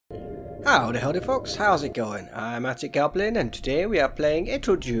Howdy folks, how's it going? I'm Atticgoblin and today we are playing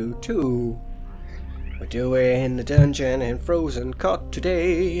Ittle 2. We're doing the dungeon in Frozen Cod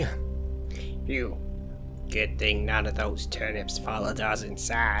today. Phew. Good thing none of those turnips followed us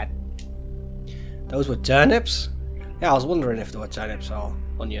inside. Those were turnips? Yeah, I was wondering if they were turnips or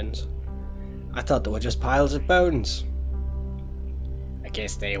onions. I thought they were just piles of bones. I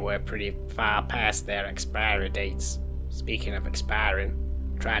guess they were pretty far past their expiry dates. Speaking of expiring,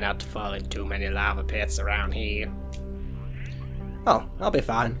 try not to fall in too many lava pits around here. Oh, I'll be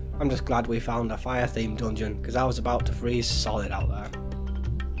fine. I'm just glad we found a fire-themed dungeon, because I was about to freeze solid out there.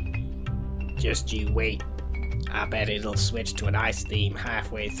 Just you wait. I bet it'll switch to an ice theme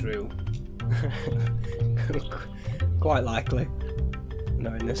halfway through. Quite likely.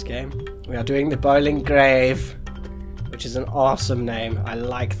 No, in this game. We are doing the Boiling Grave, which is an awesome name. I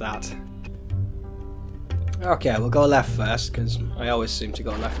like that. Okay, we'll go left first, because I always seem to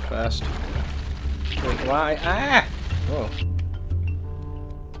go left first. Why? Ah! Oh.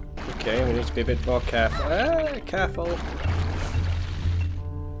 Okay, we need to be a bit more careful. Ah, careful.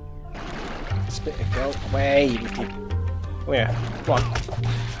 Spit it, go away with you. Oh yeah, come on.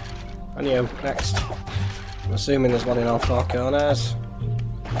 And you, next. I'm assuming there's one in all four corners.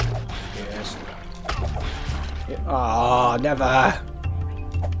 Yes. Oh, never!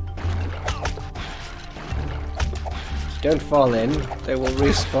 Don't fall in, they will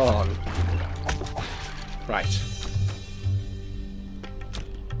respawn. Right.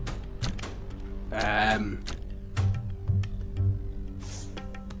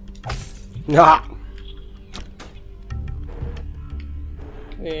 Nah.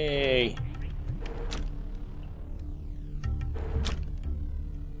 Hey.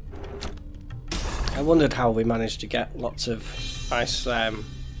 I wondered how we managed to get lots of ice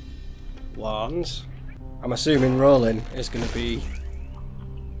wands. I'm assuming rolling is going to be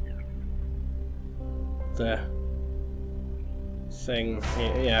the thing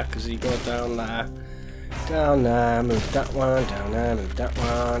here, yeah, because you go down there, move that one, down there, move that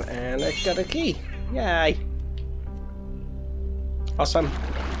one, and I got a key. Yay! Awesome.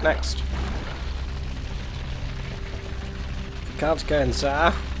 Next. You can't go in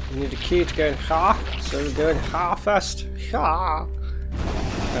there. You need a key to go in here, so we're going here first. Here. Oh,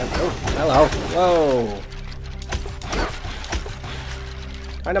 hello. Whoa.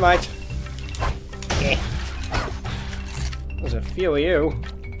 Dynamite. Yeah. There's a few of you.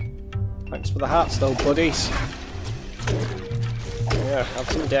 Thanks for the hearts though, buddies. Yeah, have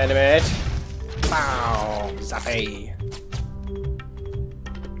some dynamite. Pow! Zappy!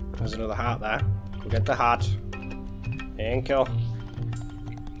 There's another heart there. We'll get the heart. Thank you.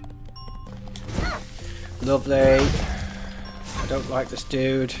 Lovely. I don't like this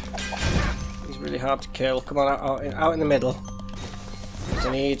dude. He's really hard to kill. Come on, out in the middle. I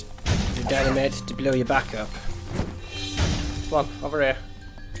need the dynamite to blow your back up. Come on, over here.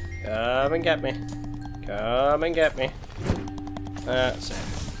 Come and get me. Come and get me. That's it.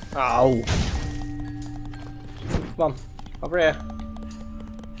 Ow! Come on, over here.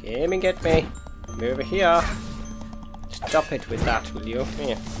 Come and get me. Come over here. Stop it with that, will you?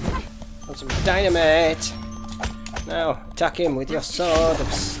 Here. Want some dynamite. Now, attack him with your sword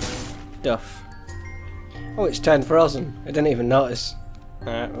of stuff. Oh, it's turned frozen. I didn't even notice.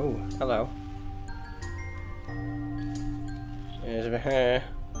 Oh, hello. Here's over here.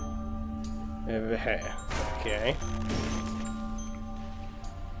 Over here. Okay.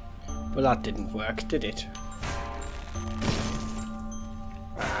 Well, that didn't work, did it?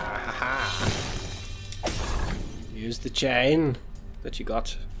 Ah-ha-ha. Use the chain that you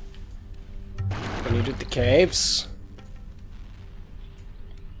got when you did the caves.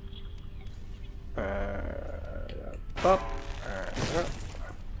 Pop.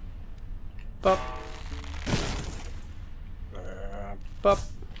 Pop. Pop.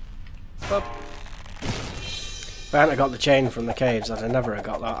 Pop. If I hadn't got the chain from the caves, I'd have never have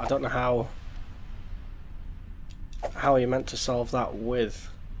got that. I don't know how you meant to solve that with.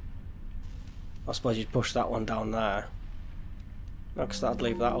 I suppose you'd push that one down there. No, because that'd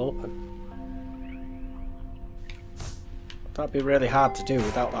leave that open. That'd be really hard to do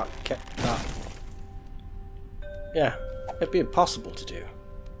without that. Yeah, it'd be impossible to do.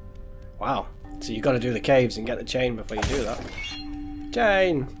 Wow. So you've got to do the caves and get the chain before you do that.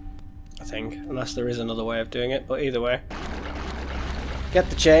 Chain! I think. Unless there is another way of doing it, but either way. Get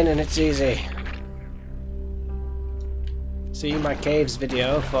the chain and it's easy. See my caves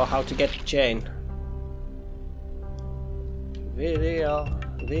video for how to get the chain. Video.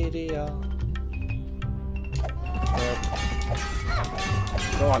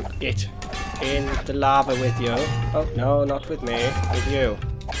 Go on, get in the lava with you. Oh, no, not with me. With you.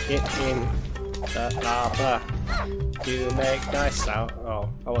 Get in the lava. You make nice sound. Oh,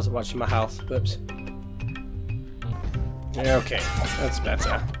 I wasn't watching my health. Whoops. Okay, that's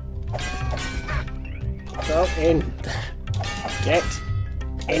better. Go in. Get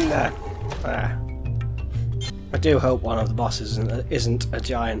in there. I do hope one of the bosses isn't a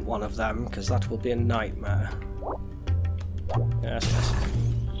giant one of them, because that will be a nightmare. Yes, yes.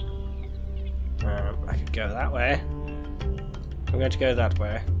 I could go that way. I'm going to go that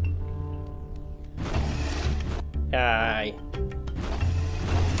way. Yay.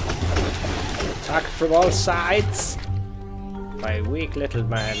 Attack from all sides! My weak little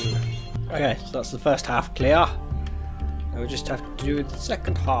man. Okay, so that's the first half clear. Now we just have to do the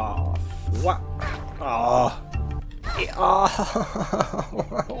second half. What? Oh. Oh.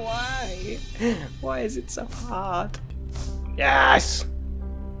 Why? Why is it so hard? Yes!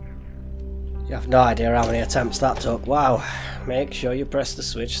 You have no idea how many attempts that took. Wow. Make sure you press the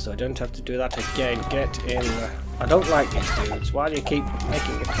switch so I don't have to do that again. Get in. I don't like these dudes. Why do you keep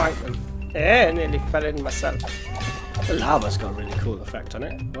making me fight them? I nearly fell in myself. The lava's got a really cool effect on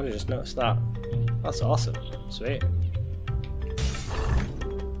it. I only just noticed that. That's awesome. Sweet.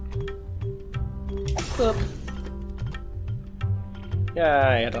 Up.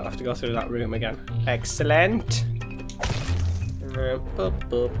 Yay, I don't have to go through that room again. Excellent. Boop,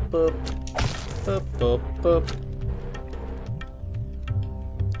 boop, boop. Boop, boop, boop.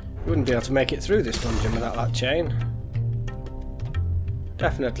 You wouldn't be able to make it through this dungeon without that chain.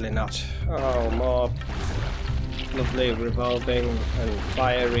 Definitely not. Oh, more lovely revolving and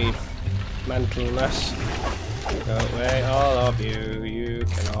fiery mentalness. Go away, all of you. You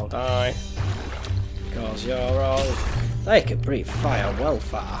can all die. Because you're all... They can breathe fire well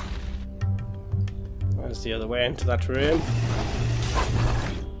far. Where's the other way into that room?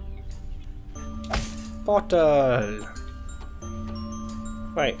 Bottle!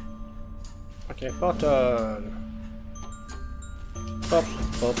 Wait. Okay, bottle. Pop,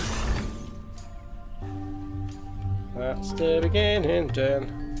 pop. That's the beginning then.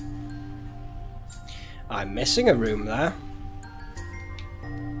 I'm missing a room there.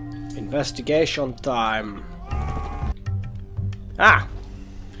 Investigation time. Ah!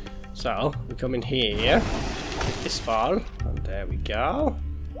 So, we come in here, hit this fall, and there we go.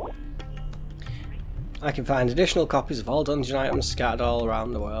 I can find additional copies of all dungeon items scattered all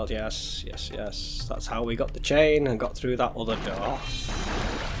around the world. Yes, yes, yes. That's how we got the chain and got through that other door.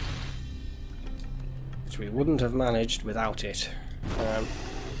 Which we wouldn't have managed without it.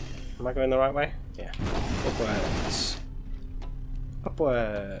 Am I going the right way? Yeah. Upwards.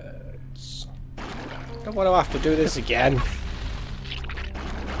 Upwards. Don't want to have to do this again.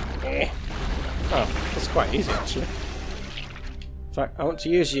 Eh. Oh, that's quite easy actually. In fact, I want to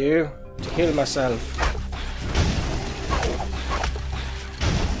use you to heal myself.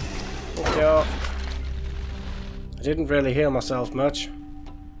 Okay. I didn't really heal myself much.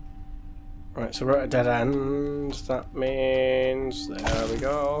 Right, so we're at a dead end. That means... There we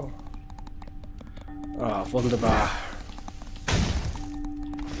go. Oh, wunderbar.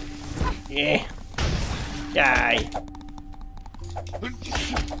 Yeah. Yay.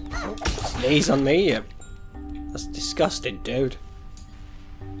 Sneeze on me, you. That's disgusting, dude.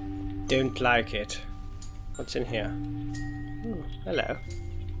 Don't like it. What's in here? Ooh, hello.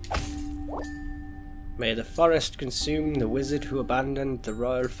 May the forest consume the wizard who abandoned the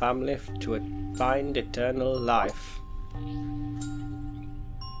royal family to find eternal life.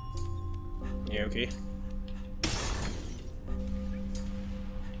 You okay?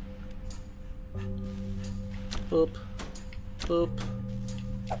 Boop. Boop.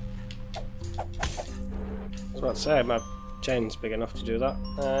 I was about to say, my chain's big enough to do that.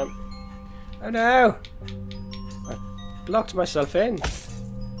 Oh no! I locked myself in.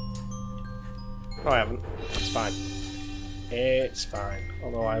 Oh, I haven't. It's fine. It's fine.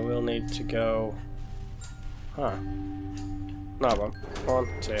 Although I will need to go... Huh. No, I won't. 1,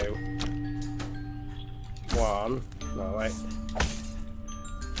 2. 1. No, wait.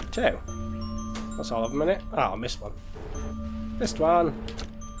 2. That's all of them in it. Oh, I missed one. Missed one.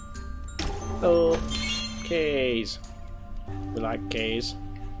 Oh, keys. We like keys.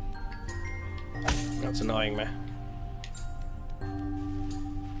 That's annoying me.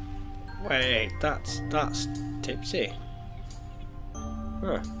 Wait, that's tipsy.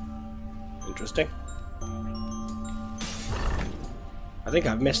 Huh. Interesting. I think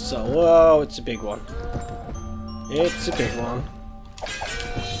I've missed so. Whoa, it's a big one. It's a big one.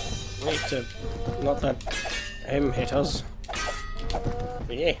 We need to not let him hit us.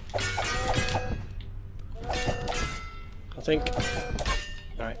 Yeah. I think.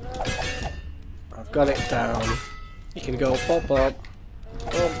 Right. I've got it down. You can go pop up.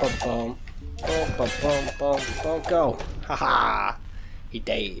 Boom, boom, boom. Boom, boom, boom, boom, boom, go. Haha! He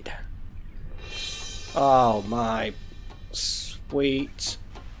died. Oh my sweet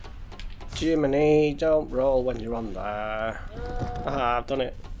Jiminy, don't roll when you're on there. Haha, I've done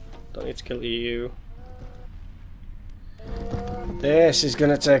it. Don't need to kill you. This is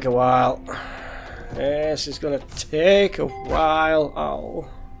gonna take a while. This is gonna take a while. Oh.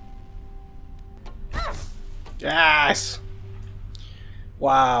 Yes!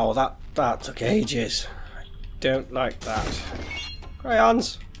 Wow, that took ages. I don't like that.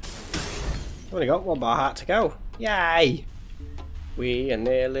 Crayons! I've only got one more heart to go. Yay! We are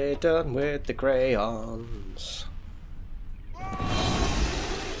nearly done with the crayons.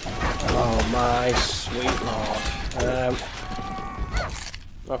 Oh my sweet lord.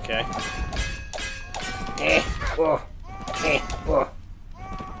 Okay. Whoa. Whoa.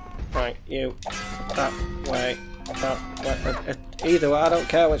 Right, you. That way. That way. Either way, I don't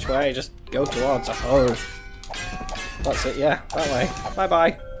care which way, just go towards a hole. That's it, yeah, that way. Bye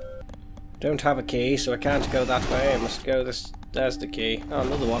bye. Don't have a key, so I can't go that way. I must go this. There's the key. Oh,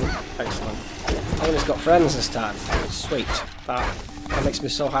 another one. Excellent. Oh, he's got friends this time. Sweet. That makes me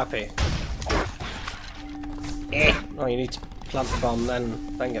so happy. Oh, you need to plant the bomb,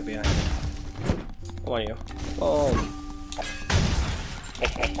 then get behind it. Who are you? Boom.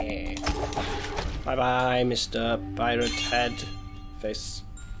 Bye bye, Mr. Pirate Head Face.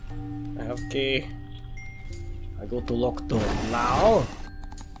 I have key. I go to lock door now.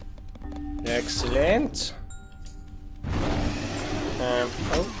 Excellent. No,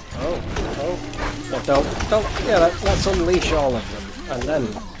 don't. Yeah, let's unleash all of them, and then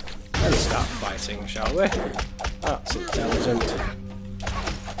start fighting, shall we? That's intelligent.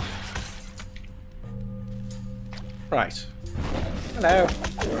 Right. Hello.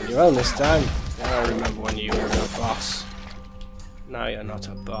 You're on your own this time. I remember when you were a boss. Now you're not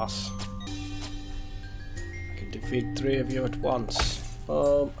a boss. I can defeat 3 of you at once.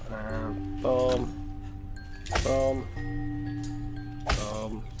 Boom, boom, boom, boom,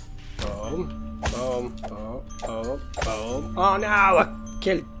 boom, boom, boom, boom, boom. Oh no! I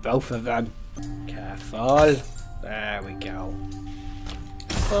killed both of them. Careful. There we go.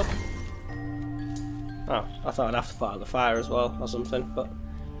 Up. Oh, I thought I'd have to put out the fire as well or something, but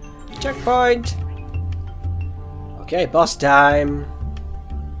checkpoint! Okay, boss time!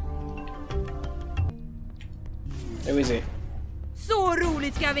 Who is it? Så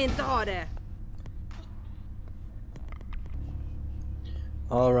roligt ska vi inte ha det!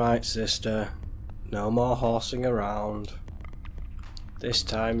 Alright, sister. No more horsing around. This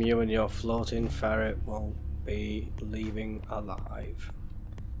time you and your floating ferret won't be leaving alive.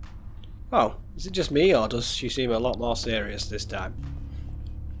 Oh, is it just me, or does she seem a lot more serious this time?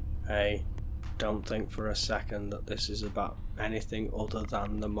 Hey, don't think for a second that this is about anything other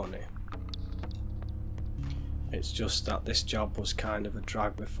than the money. It's just that this job was kind of a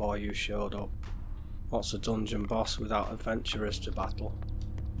drag before you showed up. What's a dungeon boss without adventurers to battle?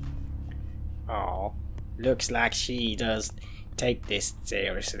 Oh, looks like she does take this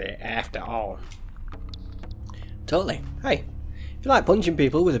seriously after all. Totally. Hey, if you like punching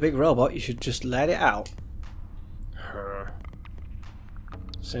people with a big robot, you should just let it out.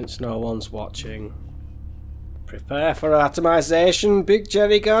 Since no one's watching, prepare for atomization, big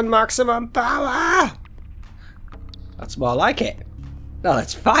jelly gun, maximum power! That's more like it. Now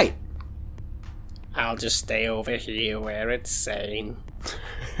let's fight! I'll just stay over here where it's sane.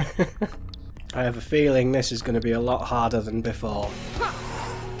 I have a feeling this is going to be a lot harder than before.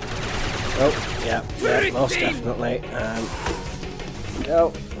 Oh, yeah, most definitely.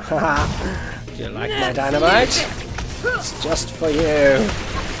 Go. Haha. Do you like my dynamite? It's just for you.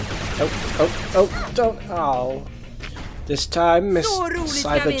 Oh, don't. Oh. This time, Miss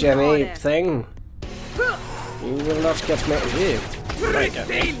Cyber Jenny thing. You will not get me. You might get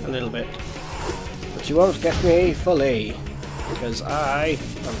me a little bit. But you won't get me fully. Because I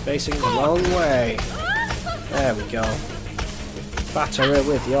am facing the wrong way. There we go. Batter her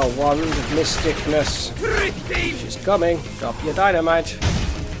with your wand of mysticness. She's coming. Drop your dynamite.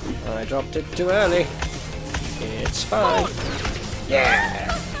 I dropped it too early. It's fine.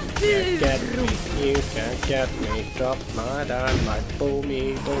 Yeah! You can't get me. You can't get me. Drop my dynamite.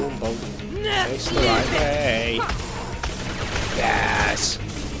 Boomy, boom, boom. Face the right way. Yes!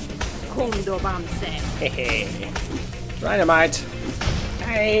 Kondo Bamse. Hehe. Dynamite!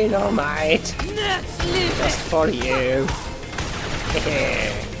 Dynamite! Just for you!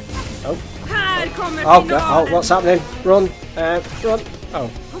 Oh! Oh, God. Oh, what's happening? Run! Run! Oh.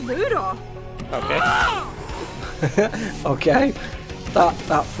 Nu då? Okay. Okay.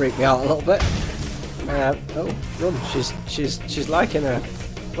 That freaked me out a little bit. Oh, run! She's liking her.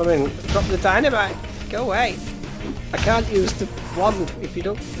 Woman, drop the dynamite. Go away. I can't use the wand if you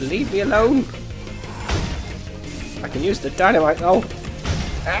don't leave me alone. I can use the dynamite though.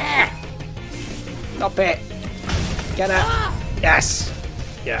 Ah! Stop it. Get her. Yes.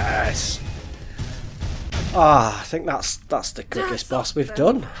 Yes. Ah, I think that's the quickest boss we've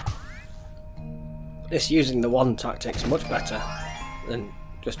done. This using the wand tactic's much better than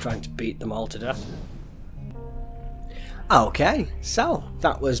just trying to beat them all to death. Okay, so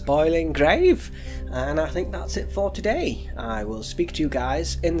that was Boiling Grave, and I think that's it for today. I will speak to you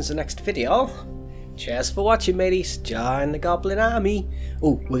guys in the next video. Cheers for watching, mateys. Join the Goblin Army.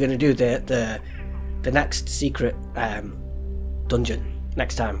 Oh, we're gonna do the next secret dungeon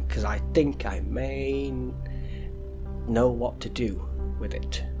next time, because I think I may know what to do with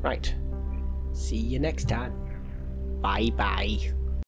it. Right. See you next time. Bye bye.